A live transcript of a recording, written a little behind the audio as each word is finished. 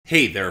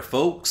Hey there,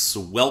 folks.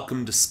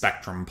 Welcome to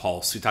Spectrum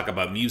Pulse. We talk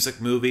about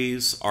music,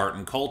 movies, art,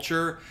 and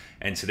culture.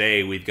 And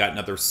today we've got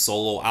another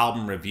solo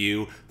album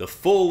review, the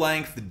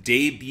full-length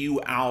debut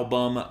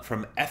album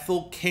from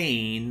Ethel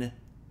Cain,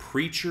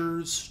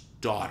 Preacher's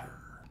Daughter.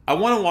 I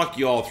want to walk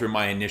you all through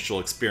my initial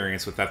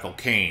experience with Ethel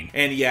Cain,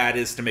 and yeah, it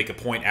is to make a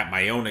point at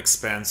my own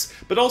expense,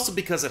 but also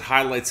because it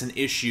highlights an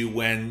issue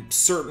when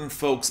certain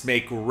folks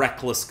make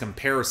reckless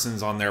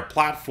comparisons on their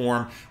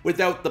platform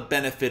without the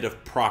benefit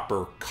of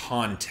proper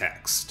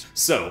context.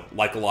 So,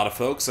 like a lot of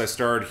folks, I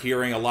started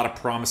hearing a lot of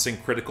promising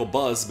critical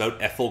buzz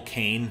about Ethel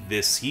Cain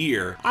this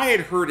year. I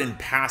had heard in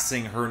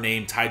passing her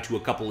name tied to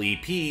a couple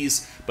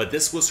EPs, but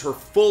this was her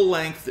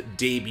full-length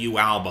debut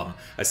album,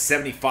 a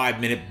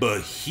 75-minute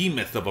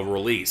behemoth of a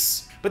release.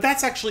 But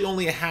that's actually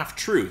only a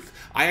half-truth.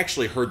 I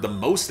actually heard the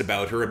most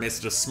about her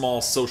amidst a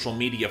small social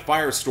media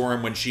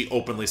firestorm when she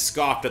openly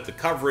scoffed at the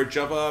coverage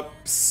of a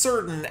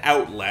certain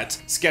outlet,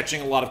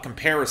 sketching a lot of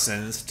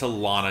comparisons to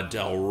Lana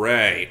Del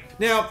Rey.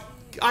 Now,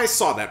 I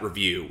saw that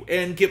review,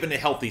 and given a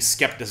healthy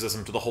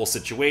skepticism to the whole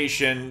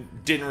situation,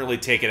 didn't really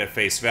take it at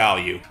face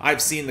value.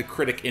 I've seen the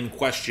critic in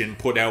question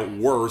put out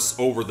worse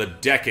over the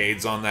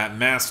decades on that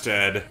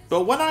masthead.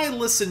 But when I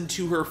listened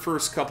to her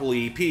first couple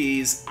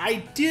EPs, I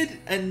did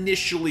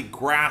initially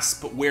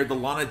grasp where the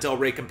Lana Del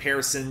Rey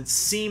comparison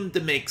seemed to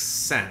make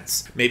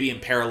sense. Maybe in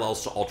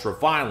parallels to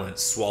Ultraviolence,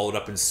 swallowed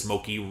up in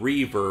smoky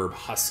reverb,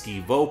 husky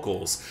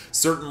vocals,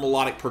 certain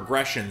melodic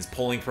progressions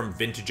pulling from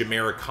vintage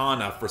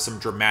Americana for some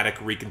dramatic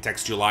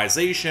recontextualization,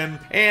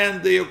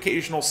 and the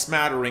occasional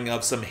smattering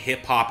of some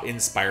hip-hop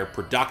inspired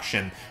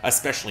production,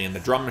 especially in the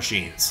drum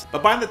machines.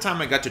 But by the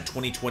time I got to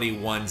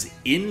 2021's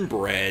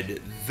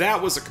Inbred,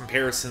 that was a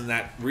comparison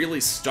that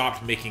really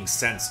stopped making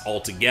sense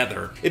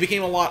altogether. It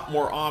became a lot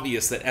more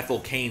obvious that Ethel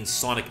Cain's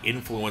sonic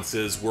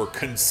influences were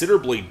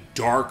considerably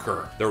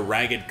darker. The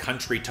ragged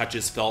country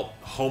touches felt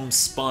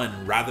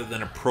homespun rather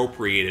than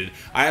appropriated.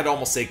 I'd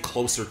almost say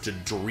closer to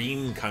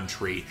dream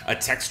country, a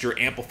texture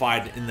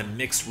amplified in the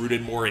mix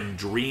rooted more in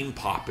dream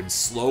pop and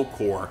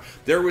slowcore.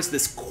 There was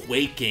this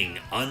quaking,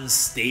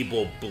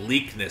 unstable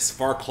bleakness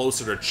far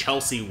closer to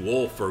Chelsea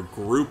Wolfe or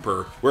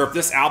Grouper, where if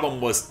this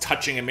album was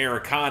touching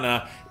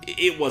Americana,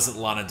 it wasn't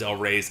Lana Del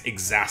Rey's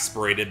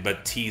exasperated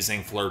but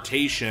teasing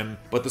flirtation,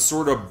 but the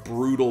sort of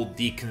brutal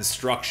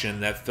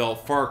deconstruction that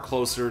felt far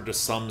closer to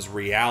some's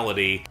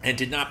reality and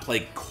did not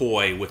play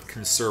coy with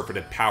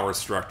conservative power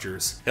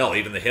structures. Hell,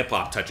 even the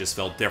hip-hop touches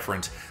felt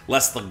different.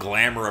 Less the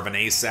glamour of an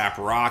A$AP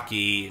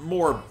Rocky,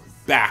 more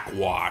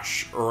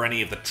backwash, or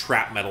any of the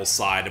trap metal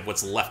side of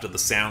what's left of the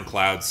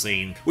SoundCloud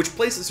scene, which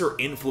places her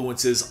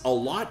influences a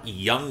lot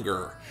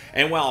younger.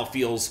 And while it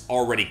feels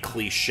already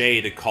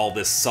cliche to call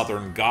this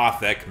Southern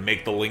Gothic,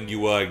 make the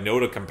lingua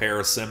ignota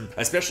comparison,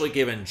 especially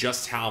given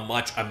just how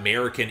much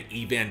American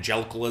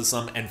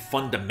evangelicalism and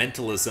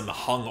fundamentalism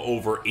hung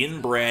over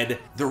Inbred,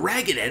 the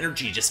ragged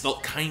energy just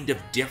felt kind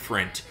of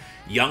different.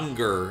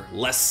 Younger,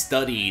 less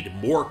studied,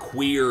 more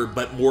queer,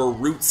 but more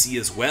rootsy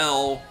as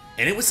well.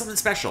 And it was something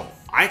special.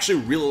 I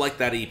actually really liked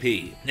that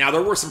EP. Now,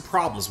 there were some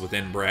problems with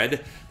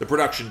Inbred. The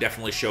production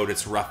definitely showed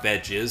its rough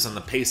edges, and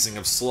the pacing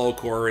of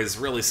Slowcore is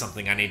really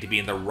something I need to be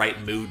in the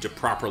right mood to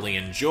properly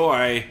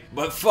enjoy.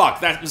 But fuck,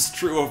 that was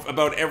true of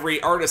about every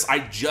artist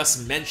I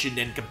just mentioned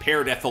and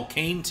compared Ethel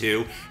Cain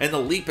to, and the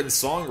leap in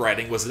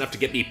songwriting was enough to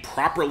get me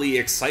properly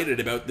excited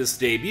about this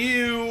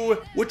debut,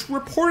 which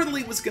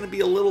reportedly was going to be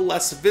a little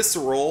less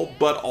visceral,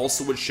 but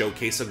also would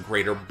showcase a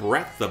greater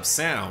breadth of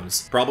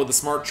sounds. Probably the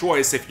smart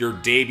choice if your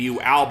debut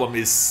album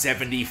is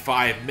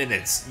 75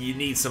 minutes. You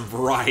need some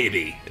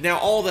variety. Now,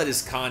 all that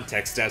is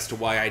context as to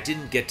why I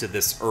didn't get to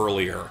this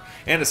earlier,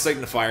 and a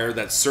signifier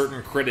that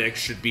certain critics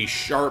should be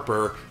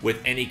sharper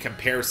with any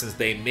comparisons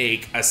they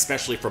make,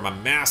 especially from a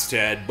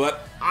masthead,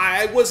 but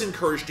I was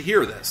encouraged to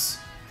hear this.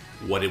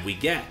 What did we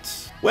get?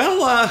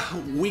 Well,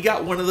 we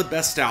got one of the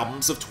best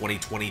albums of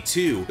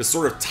 2022. The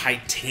sort of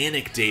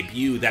Titanic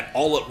debut that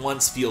all at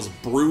once feels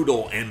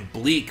brutal and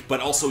bleak,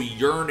 but also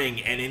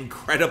yearning and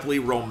incredibly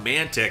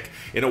romantic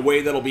in a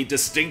way that'll be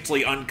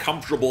distinctly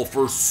uncomfortable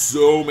for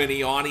so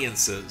many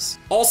audiences.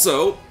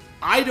 Also,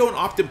 I don't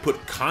often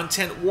put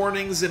content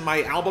warnings in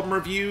my album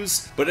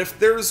reviews, but if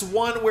there's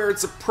one where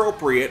it's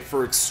appropriate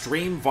for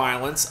extreme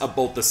violence of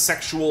both the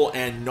sexual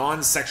and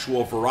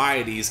non-sexual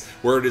varieties,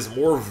 where it is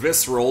more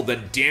visceral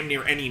than damn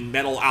near any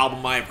metal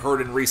album I've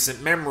heard in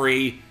recent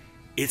memory,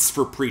 it's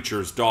for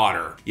Preacher's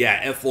Daughter. Yeah,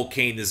 Ethel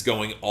Cain is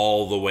going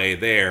all the way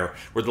there,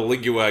 where the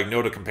lingua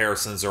ignota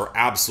comparisons are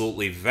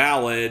absolutely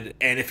valid,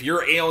 and if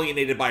you're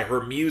alienated by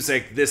her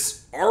music,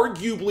 this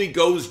arguably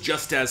goes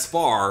just as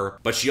far,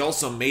 but she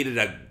also made it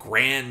a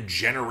grand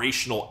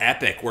generational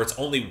epic where it's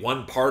only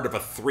one part of a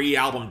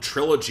 3-album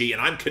trilogy,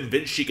 and I'm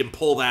convinced she can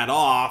pull that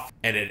off,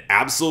 and it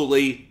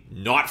absolutely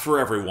not for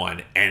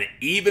everyone, and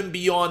even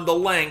beyond the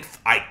length,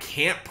 I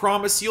can't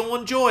promise you'll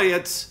enjoy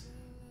it,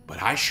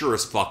 but I sure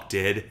as fuck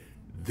did.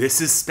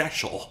 this is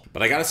special.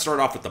 But I gotta start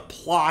off with the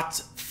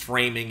plot,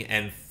 framing,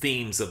 and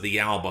themes of the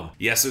album.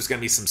 Yes, there's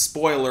gonna be some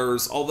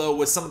spoilers, although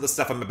with some of the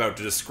stuff I'm about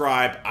to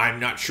describe, I'm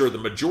not sure the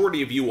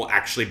majority of you will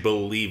actually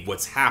believe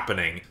what's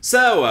happening.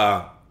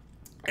 So,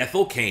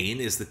 Ethel Cain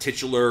is the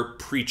titular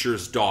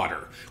preacher's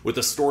daughter, with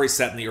a story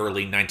set in the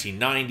early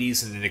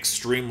 1990s in an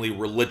extremely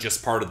religious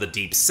part of the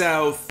Deep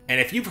South.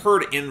 And if you've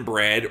heard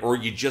Inbred, or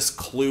you just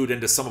clued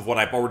into some of what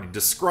I've already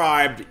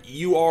described,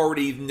 you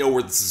already know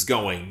where this is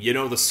going. You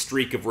know the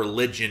streak of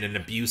religion and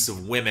abuse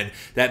of women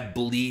that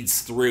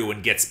bleeds through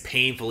and gets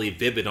painfully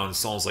vivid on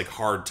songs like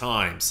Hard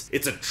Times.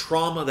 It's a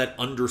trauma that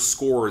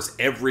underscores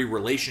every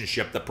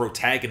relationship the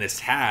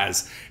protagonist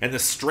has, and the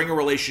string of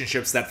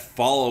relationships that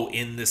follow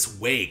in this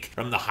wake,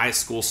 from the high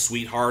school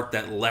sweetheart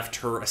that left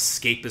her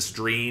escapist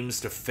dreams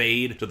to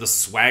fade, to the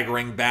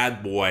swaggering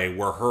bad boy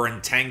where her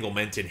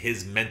entanglement in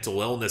his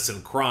mental illness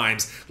and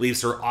crimes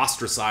leaves her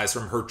ostracized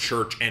from her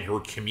church and her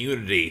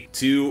community,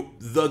 to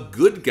the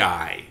good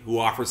guy who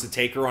offers to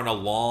take her on a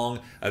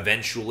long,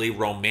 eventually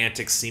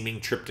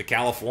romantic-seeming trip to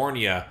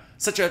California.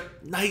 Such a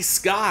nice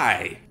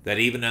guy that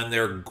even on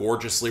their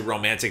gorgeously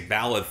romantic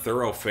ballad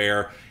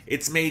Thoroughfare,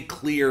 it's made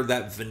clear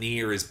that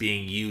veneer is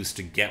being used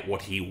to get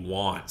what he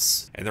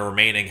wants. And the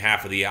remaining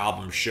half of the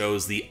album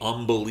shows the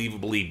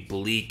unbelievably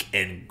bleak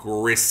and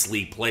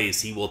grisly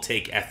place he will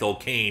take Ethel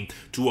Cain,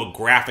 to a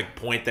graphic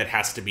point that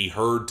has to be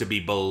heard to be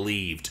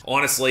believed.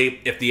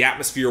 Honestly, if the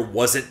atmosphere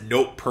wasn't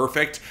note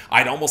perfect,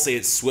 I'd almost say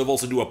it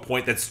swivels into a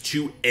point that's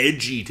too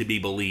edgy to be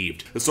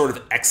believed. The sort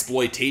of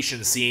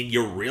exploitation scene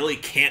you really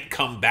can't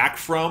come back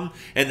from,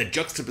 and the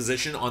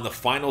juxtaposition on the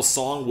final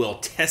song will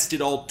test it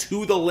all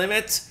to the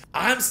limit.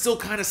 I'm still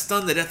kind of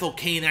stunned that Ethel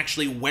Cain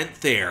actually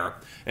went there.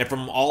 And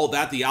from all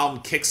that, the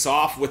album kicks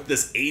off with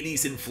this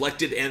 80s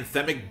inflected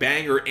anthemic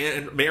banger,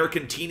 An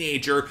American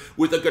Teenager,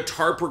 with a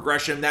guitar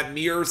progression that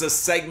mirrors a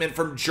segment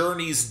from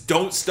Journey's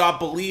Don't Stop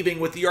Believing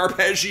with the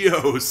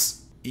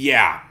arpeggios.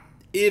 Yeah,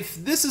 if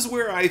this is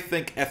where I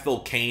think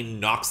Ethel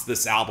Cain knocks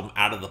this album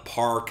out of the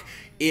park,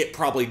 it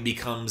probably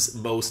becomes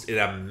most in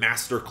a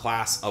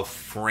masterclass of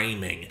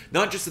framing.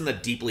 Not just in the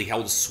deeply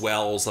held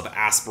swells of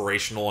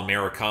aspirational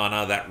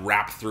Americana that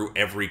wrap through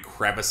every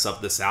crevice of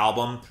this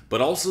album,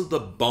 but also the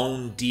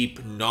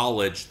bone-deep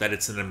knowledge that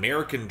it's an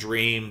American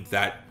dream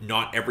that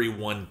not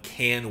everyone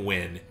can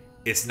win.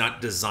 It's not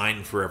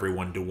designed for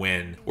everyone to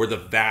win, where the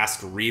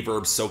vast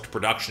reverb-soaked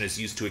production is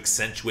used to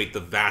accentuate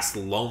the vast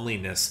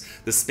loneliness,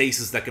 the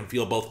spaces that can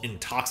feel both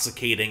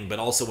intoxicating but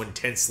also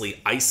intensely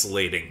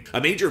isolating.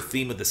 A major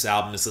theme of this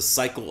album is the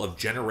cycle of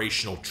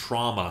generational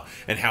trauma,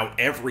 and how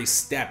every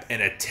step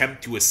and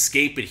attempt to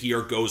escape it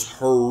here goes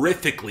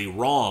horrifically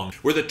wrong,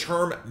 where the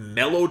term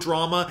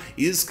melodrama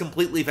is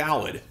completely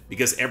valid,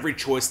 because every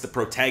choice the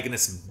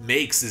protagonist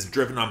makes is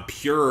driven on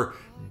pure,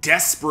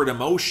 desperate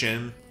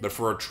emotion. But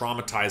for a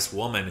traumatized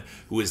woman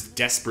who is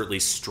desperately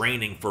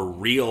straining for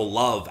real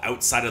love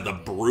outside of the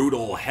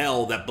brutal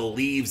hell that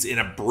believes in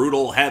a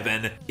brutal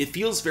heaven, it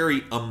feels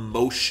very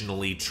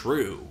emotionally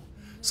true.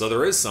 So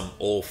there is some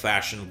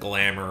old-fashioned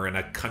glamour and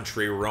a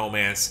country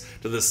romance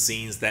to the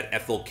scenes that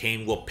Ethel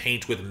Cain will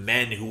paint with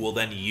men who will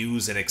then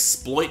use and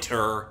exploit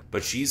her,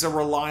 but she's a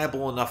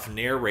reliable enough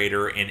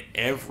narrator in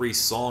every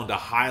song to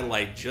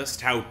highlight just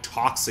how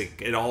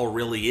toxic it all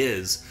really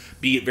is,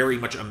 be it very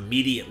much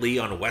immediately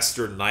on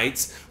Western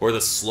Nights, or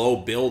the slow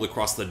build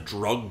across the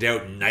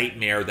drugged-out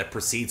nightmare that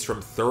proceeds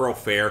from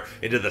Thoroughfare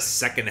into the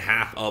second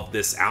half of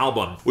this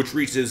album, which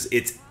reaches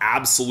its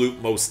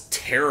absolute most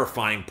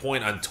terrifying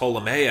point on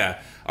Ptolemaea,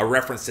 a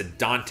reference to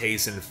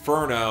Dante's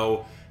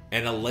Inferno,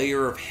 and a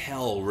layer of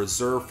hell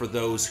reserved for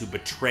those who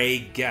betray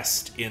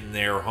guests in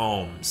their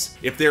homes.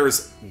 If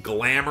there's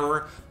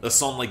glamour, a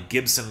song like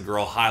Gibson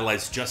Girl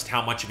highlights just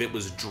how much of it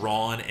was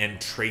drawn and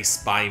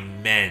traced by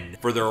men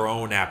for their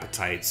own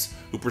appetites,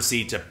 who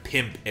proceed to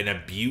pimp and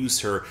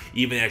abuse her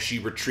even as she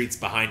retreats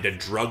behind a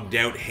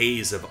drugged-out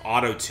haze of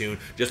autotune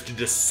just to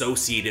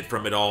dissociate it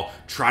from it all,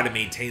 try to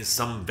maintain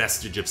some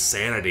vestige of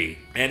sanity.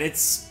 And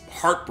it's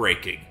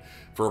heartbreaking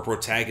for a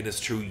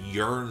protagonist who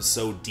yearns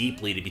so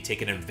deeply to be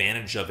taken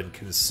advantage of and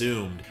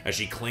consumed, as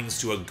she clings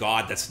to a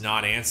god that's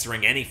not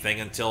answering anything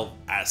until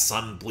a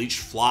sun bleached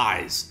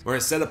flies, where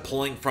instead of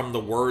pulling from the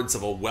words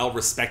of a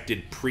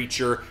well-respected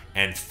preacher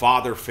and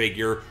father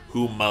figure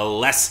who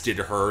molested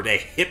her to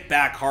hit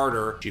back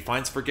harder, she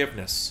finds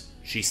forgiveness.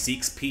 She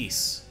seeks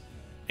peace.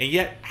 And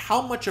yet,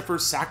 how much of her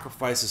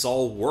sacrifice is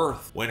all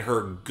worth when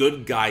her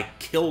good guy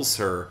kills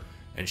her,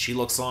 and she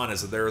looks on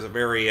as if there is a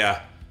very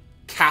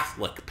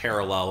Catholic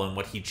parallel in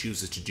what he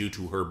chooses to do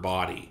to her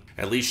body.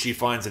 At least she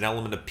finds an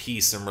element of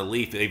peace and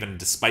relief, even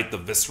despite the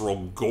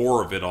visceral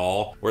gore of it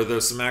all, where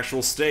there's some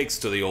actual stakes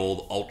to the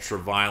old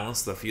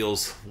ultra-violence that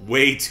feels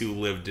way too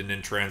lived-in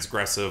and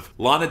transgressive.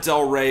 Lana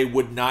Del Rey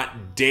would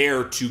not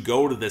dare to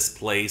go to this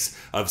place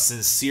of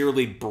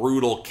sincerely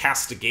brutal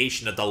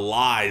castigation of the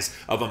lies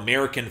of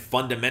American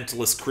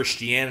fundamentalist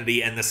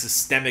Christianity and the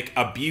systemic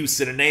abuse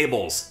it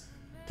enables.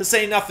 To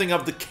say nothing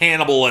of the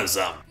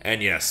cannibalism.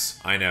 And yes,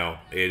 I know,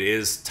 it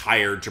is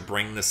tired to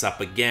bring this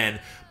up again,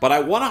 but I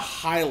want to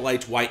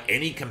highlight why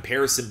any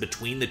comparison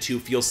between the two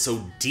feels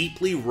so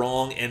deeply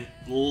wrong and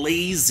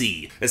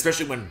lazy,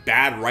 especially when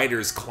bad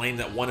writers claim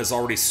that one has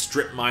already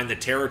strip-mined the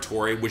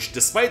territory, which,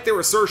 despite their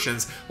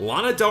assertions,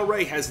 Lana Del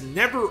Rey has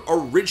never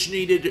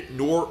originated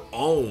nor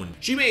owned.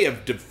 She may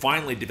have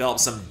finally developed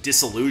some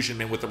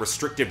disillusionment with the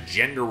restrictive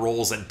gender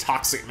roles and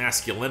toxic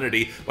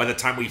masculinity by the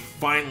time we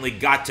finally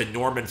got to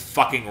Norman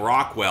fucking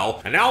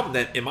Rockwell, an album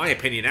that, in my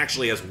opinion,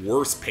 actually has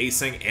worse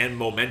pacing and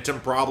momentum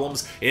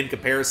problems in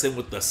comparison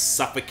with the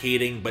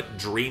suffocating but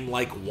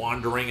dreamlike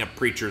wandering of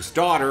Preacher's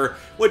Daughter,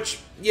 which,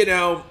 you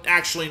know,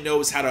 actually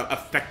knows how to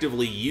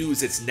effectively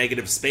use its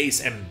negative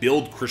space and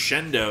build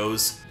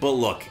crescendos. But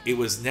look, it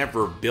was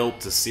never built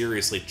to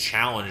seriously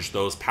challenge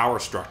those power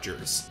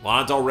structures.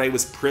 Lana Del Rey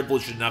was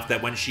privileged enough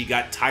that when she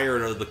got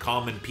tired of the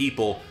common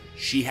people,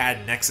 she had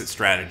an exit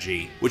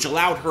strategy, which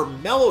allowed her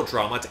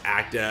melodrama to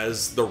act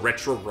as the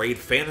retrograde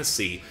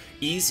fantasy,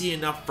 easy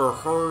enough for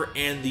her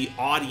and the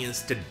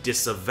audience to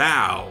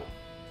disavow,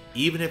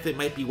 even if it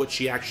might be what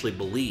she actually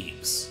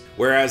believes.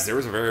 Whereas there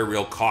is a very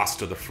real cost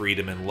to the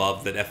freedom and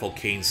love that Ethel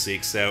Cain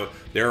seeks out,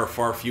 there are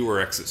far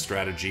fewer exit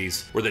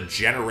strategies, where the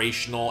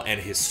generational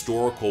and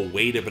historical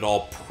weight of it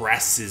all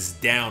presses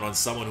down on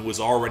someone who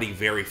is already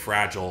very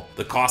fragile.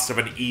 The cost of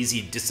an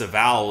easy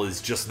disavowal is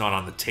just not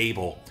on the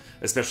table,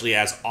 especially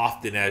as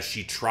often as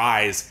she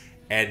tries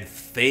and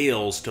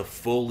fails to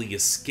fully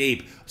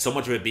escape, so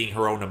much of it being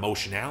her own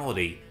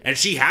emotionality. And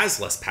she has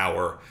less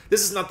power.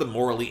 This is not the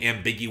morally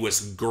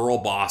ambiguous girl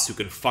boss who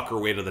can fuck her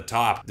way to the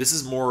top. This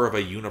is more of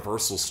a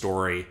universal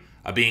story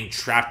of being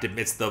trapped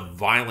amidst the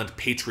violent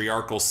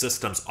patriarchal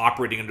systems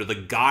operating under the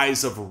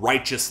guise of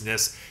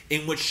righteousness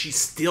in which she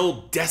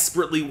still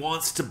desperately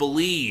wants to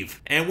believe.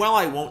 And while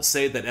I won't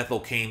say that Ethel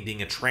Cain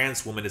being a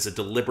trans woman is a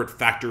deliberate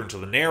factor into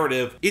the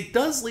narrative, it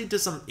does lead to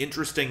some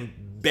interesting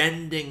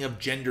bending of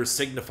gender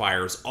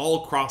signifiers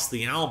all across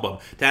the album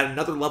to add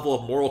another level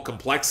of moral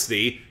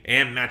complexity,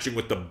 and matching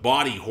with the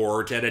body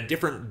horror to add a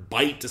different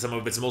bite to some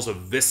of its most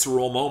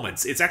visceral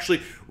moments. It's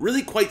actually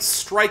really quite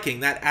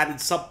striking, that added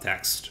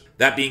subtext.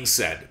 That being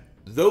said,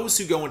 those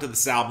who go into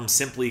this album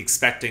simply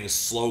expecting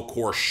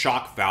slowcore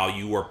shock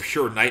value or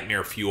pure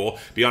nightmare fuel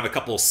beyond a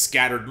couple of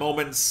scattered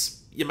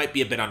moments, you might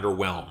be a bit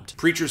underwhelmed.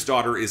 Preacher's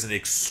Daughter is an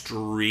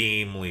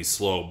extremely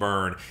slow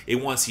burn.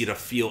 It wants you to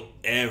feel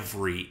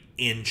every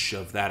inch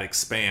of that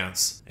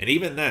expanse. And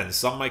even then,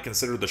 some might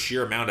consider the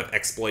sheer amount of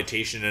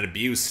exploitation and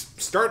abuse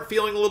start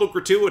feeling a little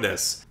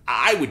gratuitous.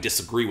 I would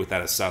disagree with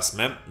that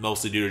assessment,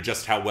 mostly due to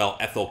just how well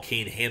Ethel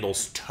Cain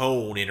handles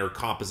tone in her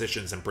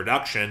compositions and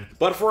production.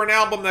 But for an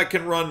album that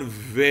can run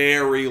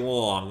very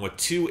long, with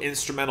 2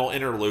 instrumental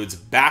interludes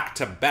back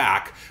to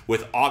back,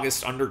 with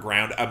August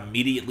Underground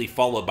immediately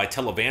followed by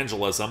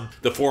Televangelism,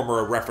 the former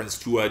a reference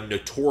to a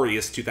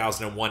notorious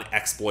 2001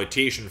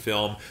 exploitation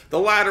film, the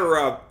latter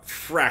a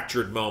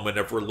fractured moment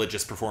of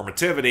religious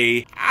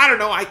performativity, I don't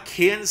know, I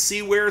can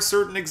see where a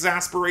certain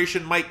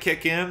exasperation might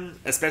kick in,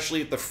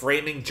 especially if the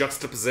framing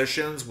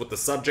juxtapositions with the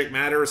subject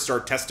matter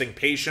start testing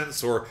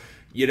patience or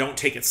you don't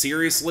take it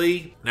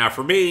seriously. Now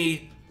for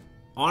me,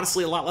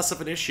 honestly a lot less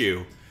of an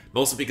issue,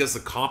 mostly because the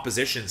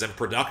compositions and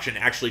production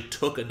actually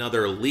took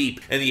another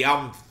leap, and the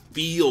album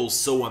feels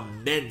so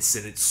immense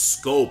in its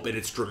scope and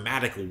its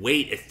dramatic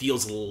weight. It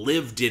feels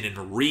lived in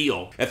and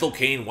real. Ethel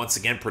Cain once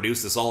again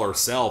produced this all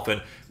herself,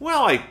 and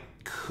well, I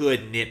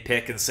could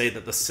nitpick and say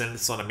that the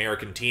synths on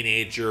American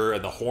Teenager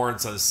and the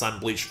horns on Sun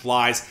Bleached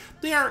Flies,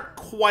 they aren't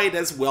quite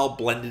as well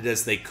blended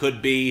as they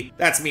could be.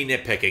 That's me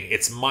nitpicking.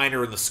 It's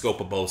minor in the scope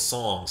of both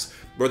songs,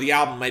 where the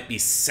album might be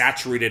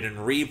saturated in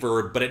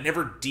reverb, but it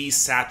never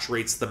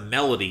desaturates the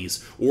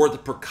melodies, or the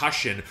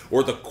percussion,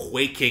 or the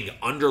quaking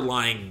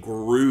underlying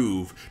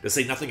groove, to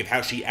say nothing of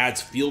how she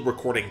adds field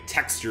recording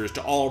textures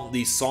to all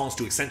these songs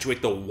to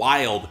accentuate the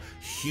wild,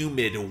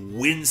 humid,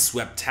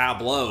 windswept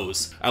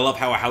tableaus. I love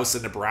how A House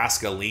in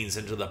Nebraska leans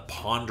into the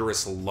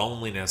ponderous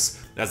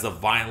loneliness as the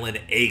violin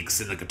aches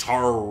and the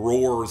guitar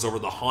roars over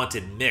the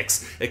haunted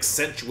mix,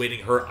 accentuating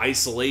her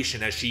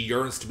isolation as she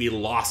yearns to be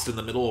lost in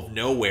the middle of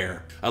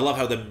nowhere. I love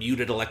how the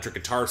muted electric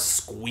guitar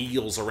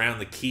squeals around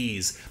the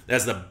keys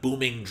as the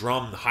booming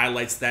drum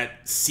highlights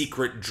that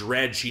secret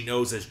dread she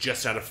knows is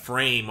just out of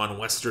frame on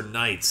Western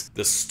Nights,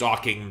 the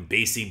stalking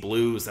bassy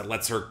blues that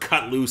lets her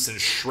cut loose and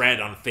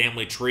shred on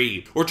Family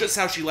Tree, or just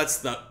how she lets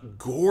the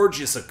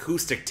gorgeous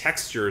acoustic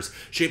textures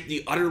shape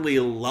the utterly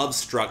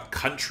love-struck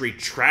country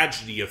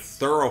tragedy of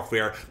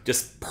Thoroughfare,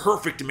 just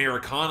perfect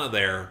Americana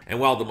there. And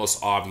while the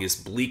most obvious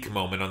bleak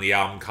moment on the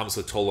album comes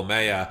with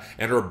Ptolemaea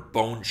and her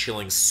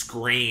bone-chilling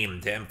scream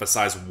to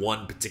emphasize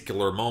one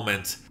particular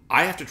moment,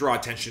 I have to draw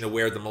attention to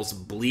where the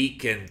most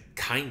bleak and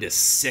kinda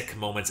sick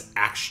moments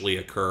actually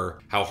occur.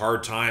 How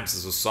Hard Times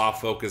is a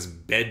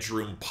soft-focused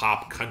bedroom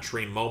pop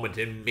country moment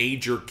in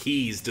major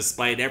keys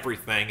despite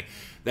everything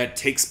that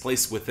takes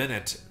place within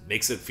it.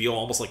 Makes it feel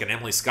almost like an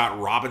Emily Scott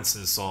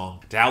Robinson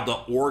song, to how the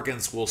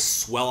organs will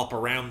swell up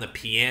around the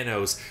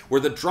pianos, where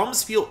the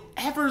drums feel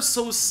ever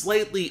so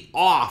slightly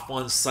off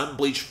on Sun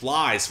Bleached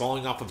Flies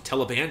falling off of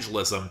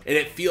Televangelism, and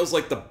it feels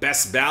like the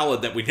best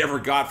ballad that we never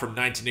got from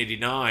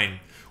 1989.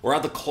 or how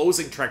the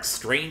closing track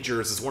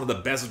Strangers is one of the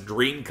best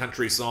dream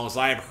country songs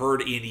I have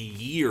heard in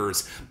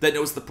years, that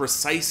knows the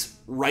precise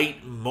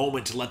right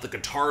moment to let the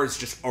guitars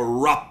just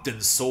erupt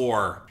and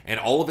soar. And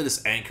all of it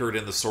is anchored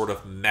in the sort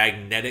of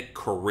magnetic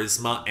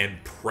charisma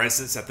and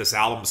presence at this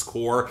album's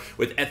core,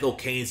 with Ethel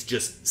Cain's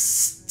just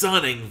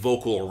stunning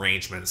vocal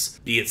arrangements,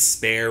 be it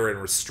spare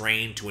and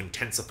restrained to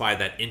intensify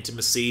that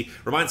intimacy.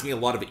 Reminds me a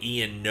lot of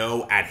Ian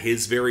No at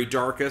his very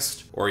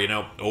darkest, or, you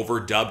know,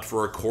 overdubbed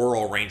for a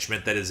choral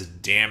arrangement that is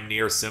damn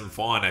near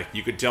symphonic.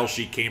 You could tell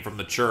she came from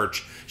the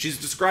church. She's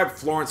described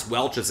Florence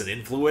Welch as an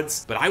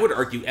influence, but I would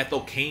argue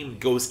Ethel Cain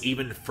goes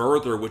even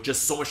further with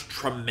just so much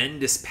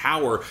tremendous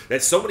power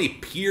that so many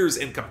peers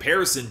in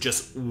comparison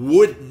just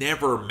would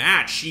never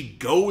match. She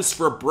goes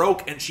for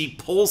broke and she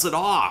pulls it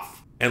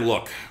off. And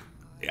look,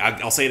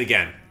 I'll say it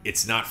again,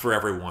 it's not for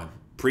everyone.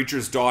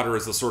 Preacher's Daughter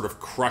is a sort of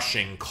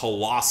crushing,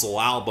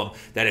 colossal album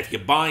that if you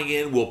buy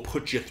in will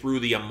put you through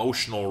the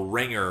emotional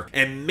ringer.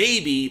 And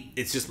maybe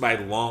it's just my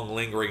long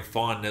lingering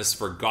fondness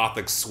for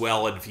gothic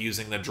swell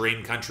infusing the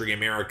dream country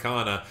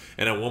Americana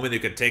and a woman who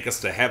could take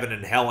us to heaven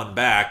and hell and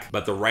back,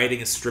 but the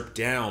writing is stripped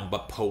down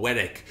but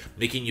poetic,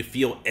 making you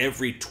feel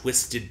every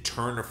twisted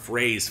turn of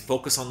phrase,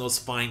 focus on those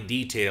fine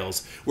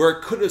details, where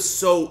it could have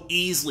so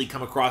easily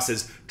come across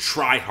as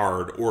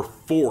try-hard or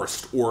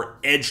forced or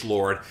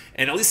edgelord,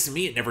 and at least to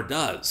me it never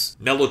does.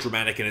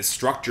 Melodramatic in its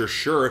structure,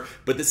 sure,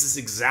 but this is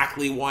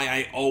exactly why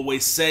I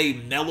always say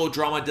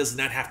melodrama does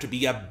not have to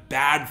be a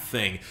bad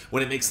thing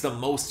when it makes the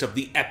most of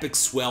the epic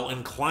swell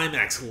and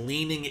climax,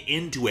 leaning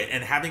into it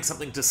and having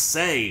something to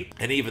say.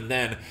 And even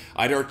then,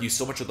 I'd argue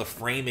so much of the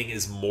framing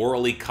is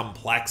morally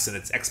complex in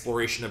its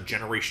exploration of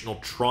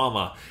generational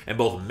trauma, and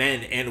both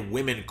men and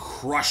women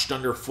crushed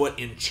underfoot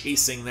in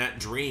chasing that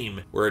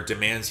dream, where it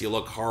demands you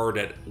look hard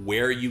at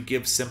where you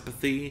give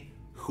sympathy,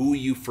 who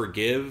you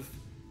forgive,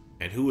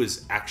 and who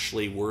is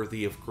actually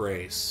worthy of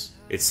grace.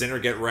 It's Sinner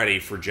Get Ready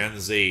for Gen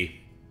Z,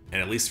 and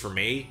at least for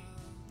me,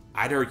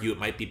 I'd argue it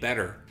might be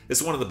better. This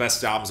is one of the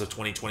best albums of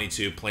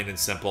 2022, plain and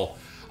simple.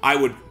 I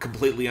would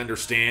completely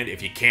understand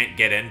if you can't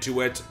get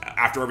into it.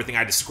 After everything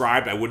I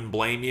described, I wouldn't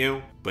blame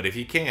you, but if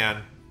you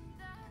can,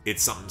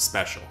 it's something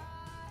special.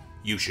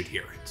 You should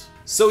hear it.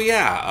 So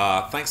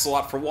yeah, thanks a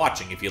lot for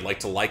watching. If you'd like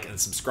to like and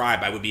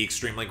subscribe, I would be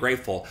extremely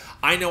grateful.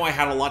 I know I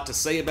had a lot to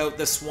say about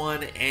this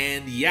one,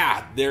 and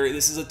yeah,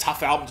 this is a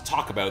tough album to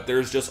talk about.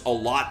 There's just a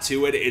lot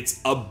to it. It's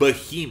a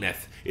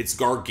behemoth. It's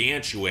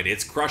gargantuan.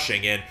 It's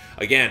crushing. And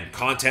again,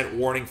 content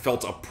warning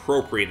felt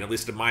appropriate, at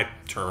least in my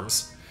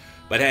terms.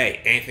 But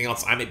hey, anything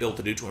else I may be able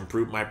to do to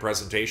improve my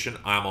presentation,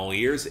 I'm all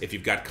ears. If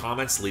you've got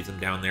comments, leave them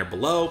down there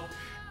below.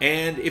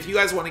 And if you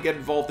guys want to get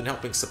involved in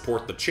helping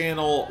support the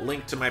channel,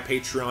 link to my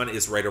Patreon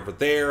is right over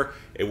there,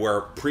 where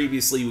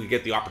previously we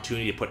get the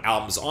opportunity to put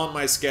albums on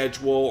my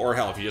schedule, or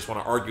hell, if you just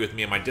want to argue with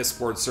me on my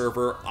Discord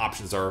server,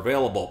 options are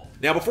available.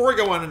 Now, before I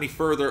go on any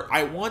further,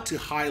 I want to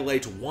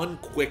highlight one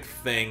quick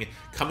thing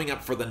coming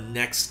up for the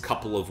next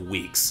couple of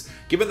weeks.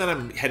 Given that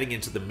I'm heading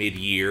into the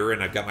mid-year,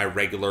 and I've got my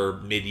regular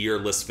mid-year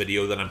list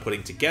video that I'm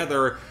putting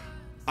together,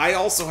 I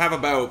also have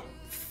about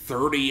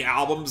 30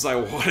 albums I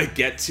want to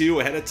get to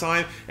ahead of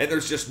time, and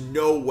there's just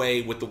no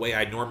way with the way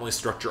I normally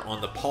structure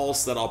On the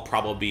Pulse that I'll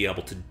probably be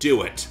able to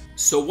do it.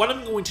 So what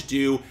I'm going to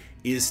do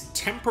is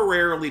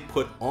temporarily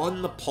put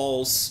On the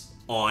Pulse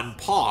on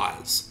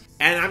pause.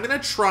 And I'm going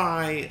to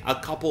try a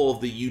couple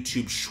of the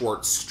YouTube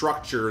short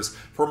structures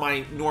for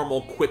my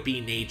normal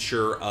quippy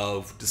nature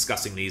of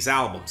discussing these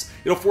albums.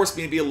 It'll force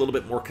me to be a little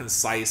bit more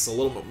concise, a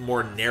little bit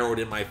more narrowed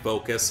in my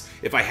focus.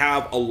 If I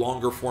have a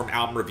longer form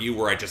album review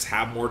where I just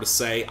have more to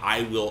say,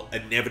 I will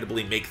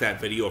inevitably make that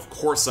video. Of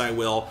course I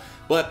will.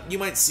 But you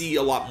might see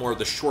a lot more of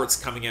the shorts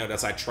coming out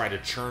as I try to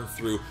churn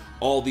through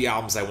all the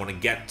albums I want to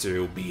get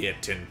to, be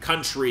it in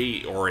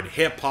country, or in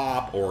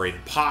hip-hop, or in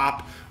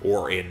pop,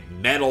 or in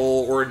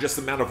metal, or in just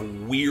the amount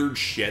of weird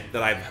shit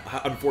that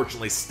I've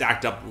unfortunately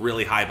stacked up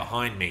really high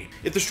behind me.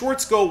 If the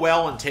shorts go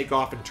well and take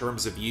off in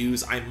terms of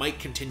views, I might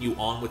continue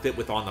on with it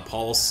with On the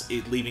Pulse,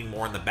 leaving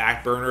more in the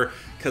back burner,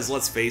 because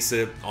let's face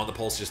it, On the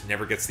Pulse just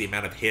never gets the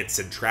amount of hits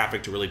and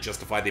traffic to really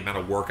justify the amount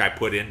of work I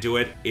put into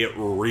it. It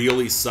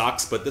really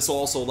sucks, but this will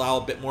also allow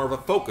a bit more of a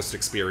focused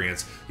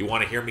experience. You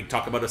want to hear me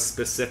talk about a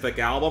specific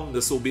album?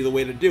 This will be the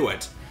way to do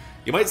it.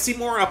 You might see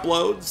more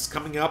uploads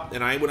coming up,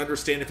 and I would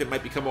understand if it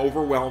might become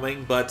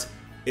overwhelming, but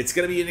it's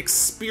going to be an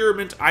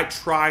experiment I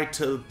try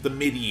to the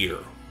mid-year.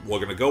 We're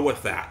going to go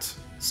with that.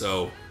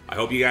 So I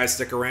hope you guys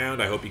stick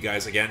around. I hope you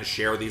guys, again,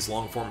 share these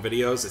long-form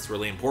videos. It's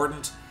really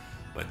important.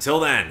 But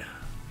until then,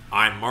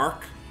 I'm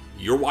Mark.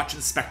 You're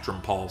watching Spectrum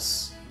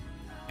Pulse,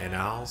 and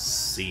I'll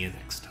see you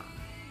next time.